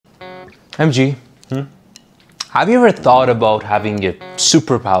MG, have you ever thought about having a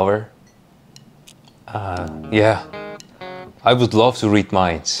superpower? Yeah, I would love to read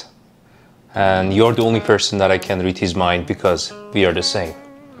minds. And you're the only person that I can read his mind because we are the same.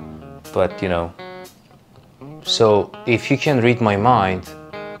 But so if you can read my mind,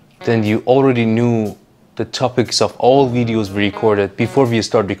 then you already knew the topics of all videos we recorded before we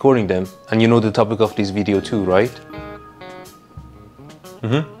start recording them. And you know the topic of this video too, right?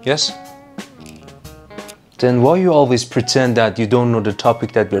 Yes? Then why you always pretend that you don't know the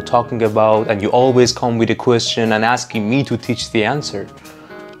topic that we're talking about and you always come with a question and asking me to teach the answer?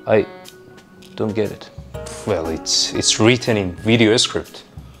 I don't get it. Well, it's written in video script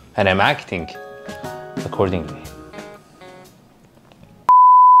and I'm acting accordingly.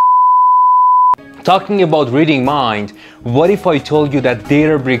 Talking about reading mind, what if I told you that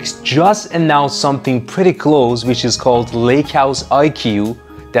Databricks just announced something pretty close, which is called Lakehouse IQ,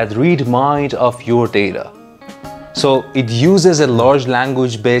 that read mind of your data? So it uses a large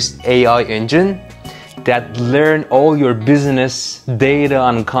language based AI engine that learn all your business data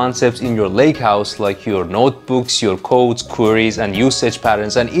and concepts in your lakehouse, like your notebooks, your codes, queries and usage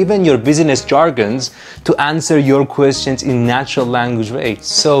patterns, and even your business jargons to answer your questions in natural language ways.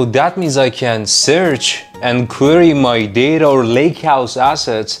 So that means I can search and query my data or lakehouse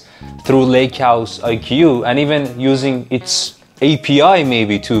assets through Lakehouse IQ and even using its API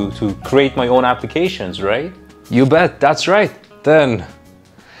maybe to create my own applications, right? You bet, that's right. Then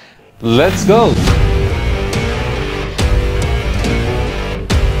let's go.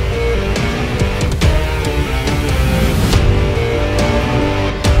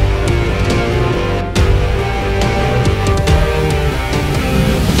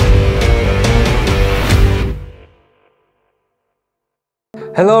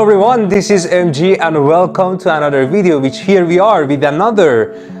 Hello everyone, this is MG and welcome to another video, which here we are with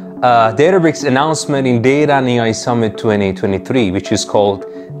another Databricks announcement in Data and AI Summit 2023, which is called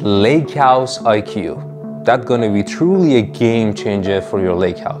Lakehouse IQ. That's gonna be truly a game changer for your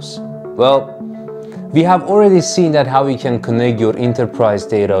lakehouse. Well, we have already seen that how you can connect your enterprise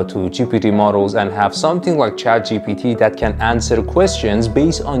data to GPT models and have something like ChatGPT that can answer questions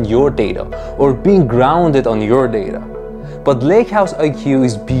based on your data or being grounded on your data. But Lakehouse IQ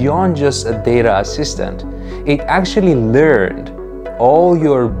is beyond just a data assistant. It actually learned all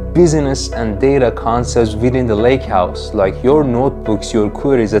your business and data concepts within the lakehouse, like your notebooks, your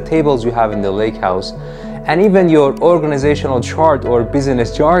queries, the tables you have in the lakehouse, and even your organizational chart or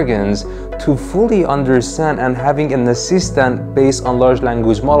business jargons to fully understand and having an assistant based on large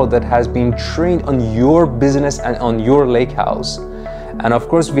language model that has been trained on your business and on your lakehouse. And of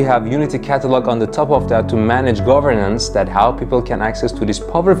course, we have Unity Catalog on the top of that to manage governance, that how people can access to this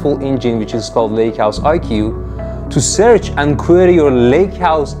powerful engine, which is called Lakehouse IQ, to search and query your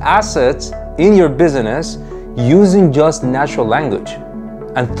lakehouse assets in your business using just natural language.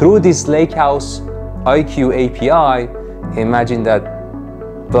 And through this Lakehouse IQ API, imagine that,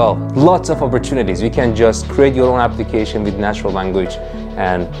 well, lots of opportunities. You can just create your own application with natural language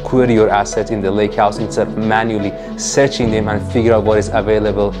and query your assets in the lakehouse instead of manually searching them and figure out what is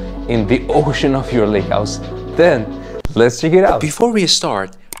available in the ocean of your lakehouse. Then let's check it out. Before we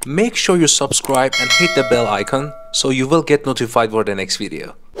start, make sure you subscribe and hit the bell icon so you will get notified for the next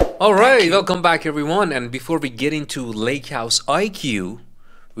video. All right, welcome back everyone. And before we get into Lakehouse IQ,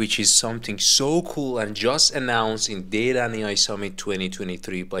 which is something so cool and just announced in Data and AI Summit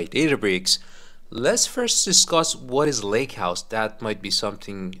 2023 by Databricks, let's first discuss what is Lakehouse. That might be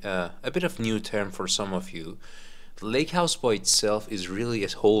something, a bit of new term for some of you. Lakehouse by itself is really a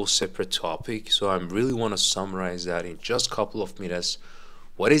whole separate topic, so I really want to summarize that in just a couple of minutes.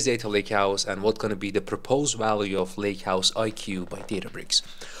 What is data lakehouse and what's going to be the proposed value of Lakehouse IQ by Databricks?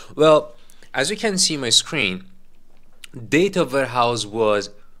 Well, as you can see on my screen, data warehouse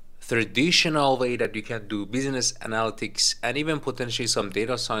was traditional way that you can do business analytics and even potentially some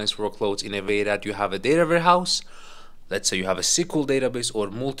data science workloads in a way that you have a data warehouse. Let's say you have a SQL database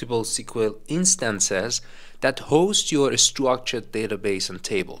or multiple SQL instances that host your structured database and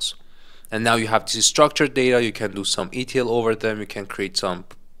tables. And now you have this structured data, you can do some ETL over them, you can create some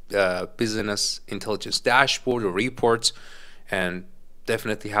business intelligence dashboard or reports, and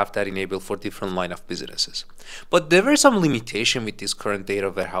definitely have that enabled for different line of businesses. But there were some limitation with this current data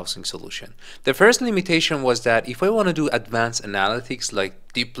warehousing solution. The first limitation was that if I want to do advanced analytics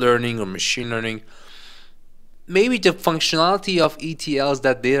like deep learning or machine learning, maybe the functionality of ETLs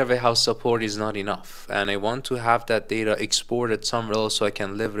that data warehouse support is not enough, and I want to have that data exported somewhere else so I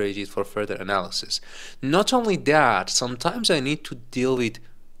can leverage it for further analysis. Not only that, sometimes I need to deal with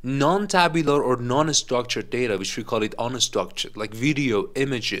non-tabular or non-structured data, which we call it unstructured, like video,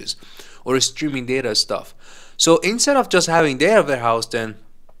 images, or streaming data stuff. So instead of just having data warehouse, then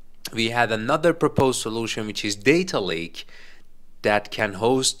we had another proposed solution, which is data lake, that can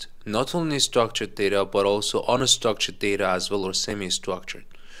host not only structured data but also unstructured data as well, or semi-structured.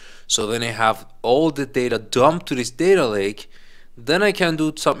 So when I have all the data dumped to this data lake, then I can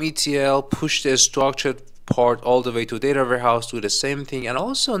do some ETL, push the structured part all the way to data warehouse, do the same thing. And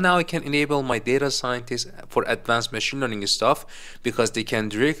also now I can enable my data scientists for advanced machine learning stuff, because they can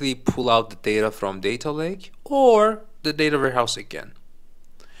directly pull out the data from data lake or the data warehouse again.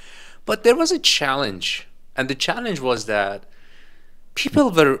 But there was a challenge, and the challenge was that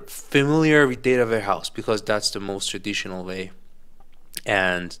people were familiar with data warehouse because that's the most traditional way,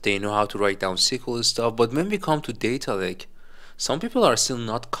 and they know how to write down SQL stuff. But when we come to data lake, some people are still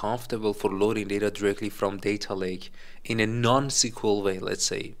not comfortable for loading data directly from data lake in a non-SQL way, let's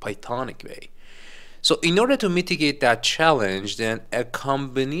say Pythonic way. So in order to mitigate that challenge, then a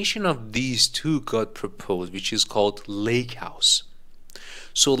combination of these two got proposed, which is called Lakehouse.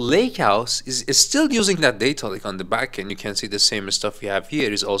 So Lakehouse is still using that data lake on the back end. You can see the same stuff we have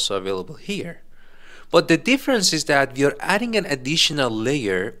here is also available here. But the difference is that we are adding an additional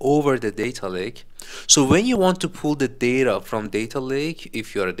layer over the data lake. So when you want to pull the data from data lake,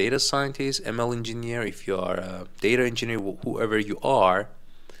 if you're a data scientist, ML engineer, if you are a data engineer, whoever you are,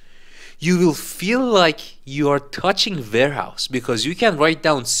 you will feel like you are touching warehouse, because you can write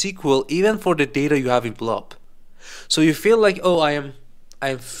down SQL even for the data you have in blob. So you feel like, oh,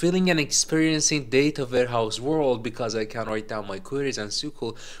 I'm feeling and experiencing data warehouse world because I can write down my queries and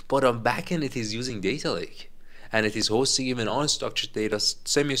SQL, but on backend it is using data lake, and it is hosting even unstructured data,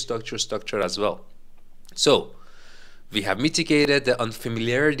 semi-structured, structured as well. So we have mitigated the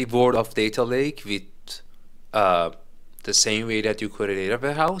unfamiliarity word of data lake with the same way that you query data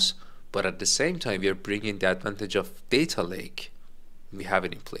warehouse, but at the same time we are bringing the advantage of data lake. We have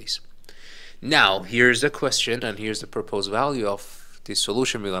it in place. Now here's the question, and here's the proposed value of this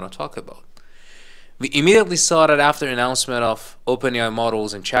solution we're going to talk about. We immediately saw that after announcement of OpenAI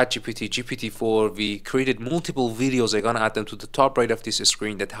models and ChatGPT, GPT-4, we created multiple videos. I'm going to add them to the top right of this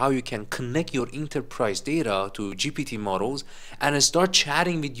screen, that how you can connect your enterprise data to GPT models and start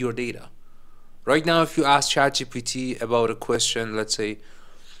chatting with your data. Right now, if you ask ChatGPT about a question, let's say,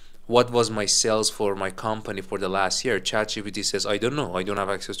 what was my sales for my company for the last year? ChatGPT says, I don't know. I don't have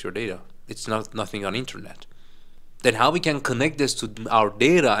access to your data. It's nothing on internet. Then how we can connect this to our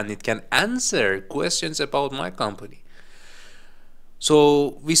data and it can answer questions about my company?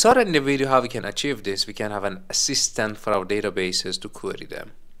 So we saw that in the video how we can achieve this. We can have an assistant for our databases to query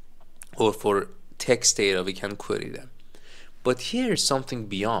them, or for text data we can query them. But here's something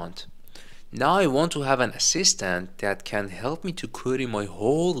beyond. Now I want to have an assistant that can help me to query my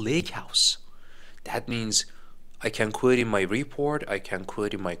whole lakehouse. That means I can query my report, I can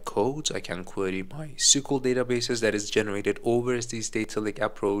query my codes, I can query my SQL databases that is generated over this data lake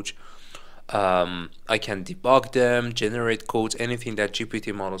approach. I can debug them, generate codes, anything that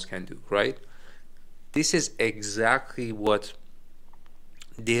GPT models can do, right? This is exactly what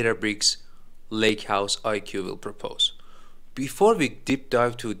Databricks Lakehouse IQ will propose. Before we deep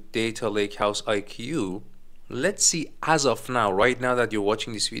dive to Data Lakehouse IQ, let's see as of now, right now that you're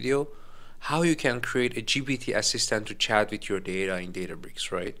watching this video, how you can create a GPT assistant to chat with your data in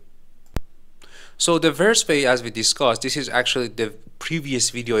Databricks, right? So the first way, as we discussed, this is actually the previous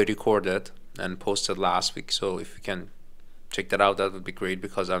video I recorded and posted last week. So if you can check that out, that would be great,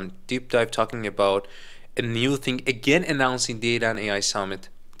 because I'm deep dive talking about a new thing, again announcing Data and AI Summit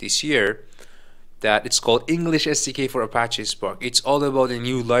this year, that it's called English SDK for Apache Spark. It's all about a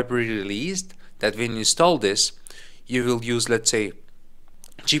new library released that when you install this, you will use, let's say,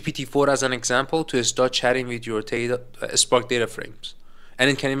 GPT-4 as an example to start chatting with your data, Spark data frames, and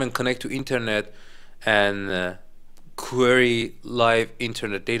it can even connect to internet and query live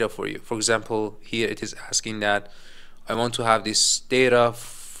internet data for you. For example, here it is asking that I want to have this data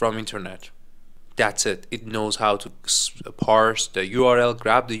from internet. That's it. It knows how to parse the URL,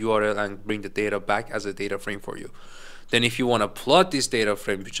 grab the URL, and bring the data back as a data frame for you. Then if you want to plot this data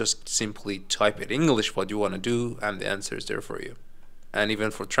frame, you just simply type in English what you want to do, and the answer is there for you. And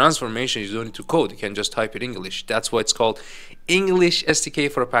even for transformation, you don't need to code. You can just type in English. That's why it's called English SDK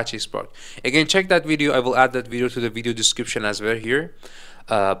for Apache Spark. Again, check that video. I will add that video to the video description as well here.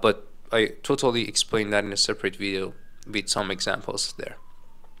 But I totally explained that in a separate video with some examples there.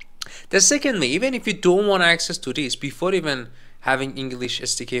 The second way, even if you don't want access to this, before even having English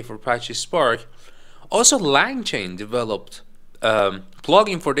SDK for Apache Spark, also LangChain developed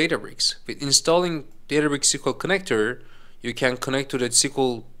plugin for Databricks. With installing Databricks SQL connector, you can connect to the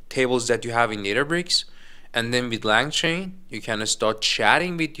SQL tables that you have in Databricks, and then with LangChain, you can start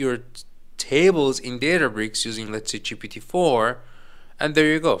chatting with your tables in Databricks using, let's say, GPT-4, and there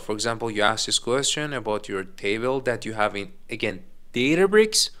you go. For example, you ask this question about your table that you have in, again,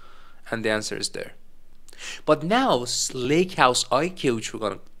 Databricks, and the answer is there. But now, Lakehouse IQ, which we're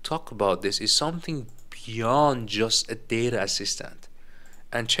going to talk about this, is something beyond just a data assistant.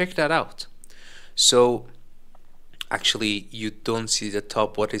 And check that out. So, actually, you don't see the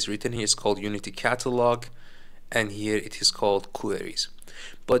top. What is written here is called Unity Catalog, and here it is called Queries.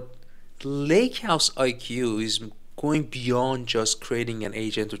 But Lakehouse IQ is going beyond just creating an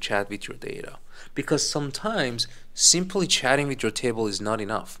agent to chat with your data, because sometimes simply chatting with your table is not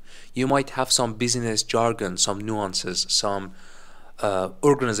enough. You might have some business jargon, some nuances, some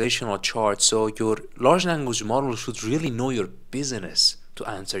organizational charts, so your large language model should really know your business to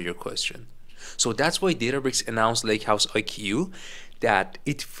answer your question. So that's why Databricks announced Lakehouse IQ, that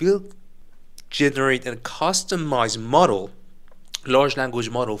it will generate a customized model, large language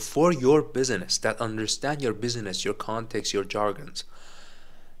model for your business that understand your business, your context, your jargons,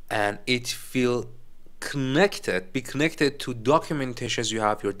 and it will be connected to documentations you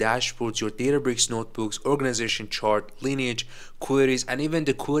have, your dashboards, your Databricks notebooks, organization chart, lineage, queries, and even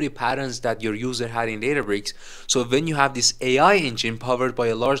the query patterns that your user had in Databricks. So when you have this AI engine powered by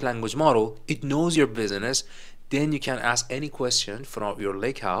a large language model, it knows your business, then you can ask any question from your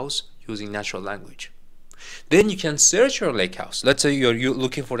lakehouse using natural language. Then you can search your lakehouse. Let's say you're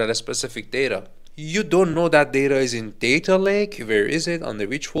looking for that specific data. You don't know that data is in data lake. Where is it? Under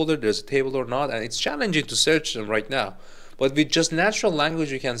which folder? There's a table or not? And it's challenging to search them right now. But with just natural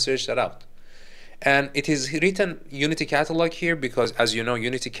language, you can search that out. And it is written Unity Catalog here because, as you know,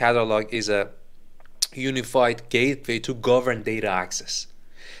 Unity Catalog is a unified gateway to govern data access.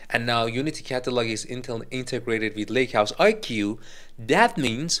 And now Unity Catalog is integrated with Lakehouse IQ. That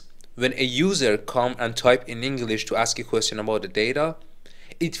means when a user come and type in English to ask a question about the data,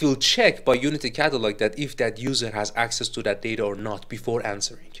 it will check by Unity Catalog that if that user has access to that data or not before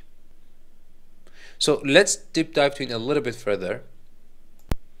answering. So let's deep dive in a little bit further.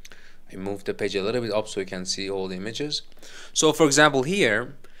 I move the page a little bit up so you can see all the images. So for example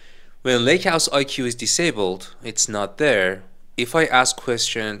here, when Lakehouse IQ is disabled, it's not there. If I ask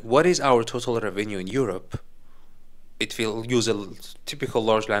question, what is our total revenue in Europe? It will use a typical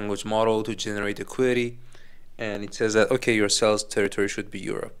large language model to generate a query, and it says that, okay, your sales territory should be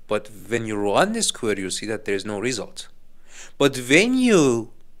Europe. But when you run this query, you see that there's no result. But when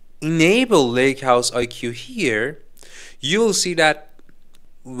you enable Lakehouse IQ here, you will see that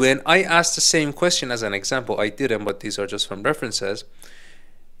when I ask the same question as an example, I didn't, but these are just from references,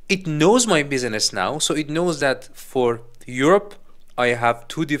 it knows my business now. So it knows that for Europe, I have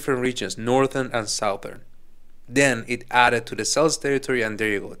two different regions, northern and southern. Then it added to the sales territory, and there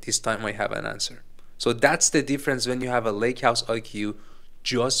you go. This time I have an answer. So that's the difference when you have a Lakehouse IQ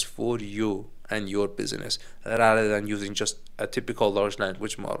just for you and your business, rather than using just a typical large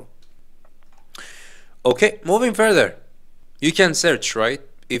language model. Okay, moving further. You can search, right?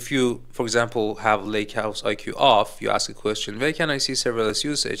 If you, for example, have Lakehouse IQ off, you ask a question, where can I see serverless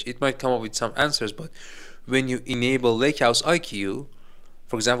usage? It might come up with some answers, but when you enable Lakehouse IQ,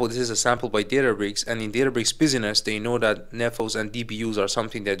 for example, this is a sample by Databricks, and in Databricks business, they know that NFOs and DBUs are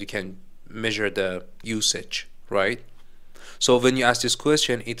something that you can measure the usage, right? So when you ask this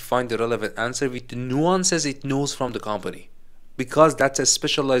question, it finds the relevant answer with the nuances it knows from the company. Because that's a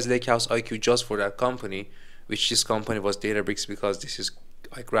specialized Lakehouse IQ just for that company, which this company was Databricks, because this is,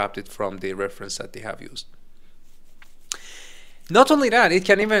 I grabbed it from the reference that they have used. Not only that, it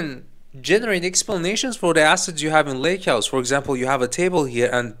can even generate explanations for the assets you have in Lakehouse. For example, you have a table here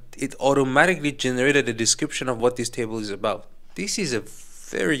and it automatically generated a description of what this table is about. This is a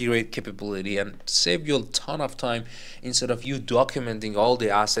very great capability and save you a ton of time instead of you documenting all the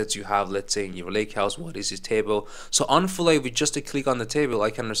assets you have, let's say in your Lakehouse. What is this table? So on fly, with just a click on the table, I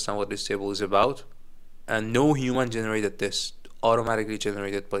can understand what this table is about, and no human generated this, automatically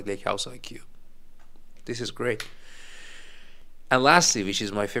generated by Lakehouse IQ. This is great. And lastly, which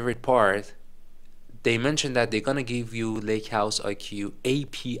is my favorite part, they mentioned that they're gonna give you Lakehouse IQ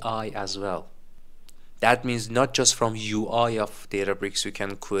API as well. That means not just from UI of Databricks you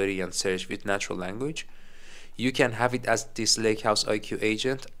can query and search with natural language. You can have it as this Lakehouse IQ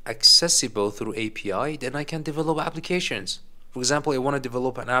agent accessible through API. Then I can develop applications. For example, I want to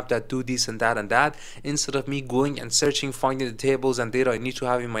develop an app that do this and that and that. Instead of me going and searching, finding the tables and data I need to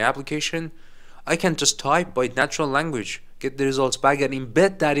have in my application, I can just type by natural language, get the results back, and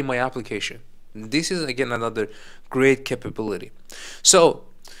embed that in my application. This is again another great capability. So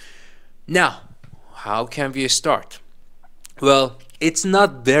now, how can we start? Well, It's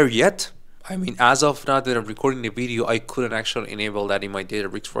not there yet. I mean, as of now that I'm recording the video, I couldn't actually enable that in my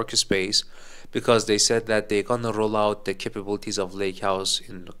Databricks workspace because they said that they're gonna roll out the capabilities of Lakehouse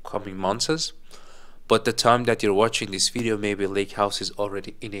in the coming months. But the time that you're watching this video, maybe Lakehouse is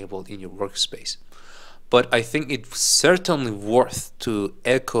already enabled in your workspace. But I think it's certainly worth to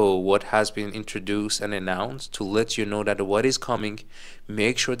echo what has been introduced and announced to let you know that what is coming.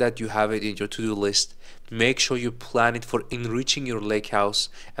 Make sure that you have it in your to-do list. Make sure you plan it for enriching your Lakehouse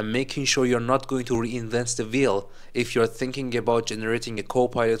and making sure you're not going to reinvent the wheel. If you're thinking about generating a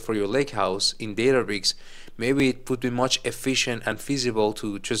copilot for your Lakehouse in Databricks, maybe it would be much efficient and feasible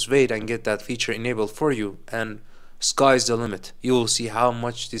to just wait and get that feature enabled for you, and sky's the limit. You will see how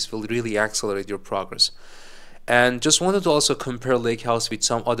much this will really accelerate your progress. And just wanted to also compare Lakehouse with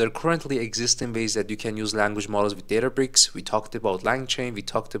some other currently existing ways that you can use language models with Databricks. We talked about LangChain, we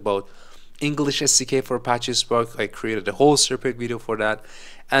talked about English SDK for Apache Spark. I created a whole separate video for that.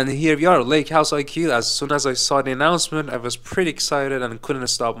 And here we are, Lakehouse IQ. As soon as I saw the announcement, I was pretty excited and couldn't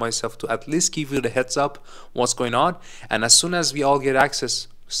stop myself to at least give you the heads up what's going on. And as soon as we all get access,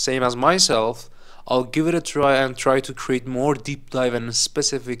 same as myself, I'll give it a try and try to create more deep dive and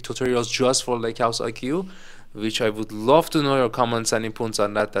specific tutorials just for Lakehouse IQ, which I would love to know your comments and inputs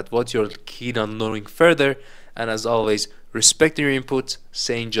on that what you're keen on knowing further. And as always, respecting your input,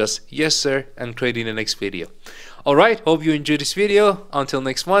 saying just yes sir, and creating the next video. Alright, hope you enjoyed this video. Until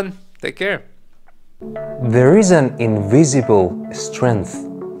next one, take care. There is an invisible strength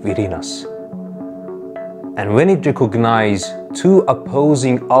within us. And when it recognizes two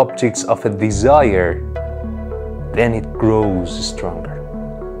opposing objects of a desire, then it grows stronger.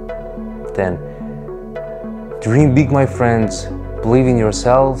 Then, dream big, my friends, believe in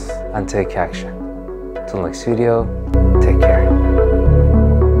yourself, and take action. Till next video, take care.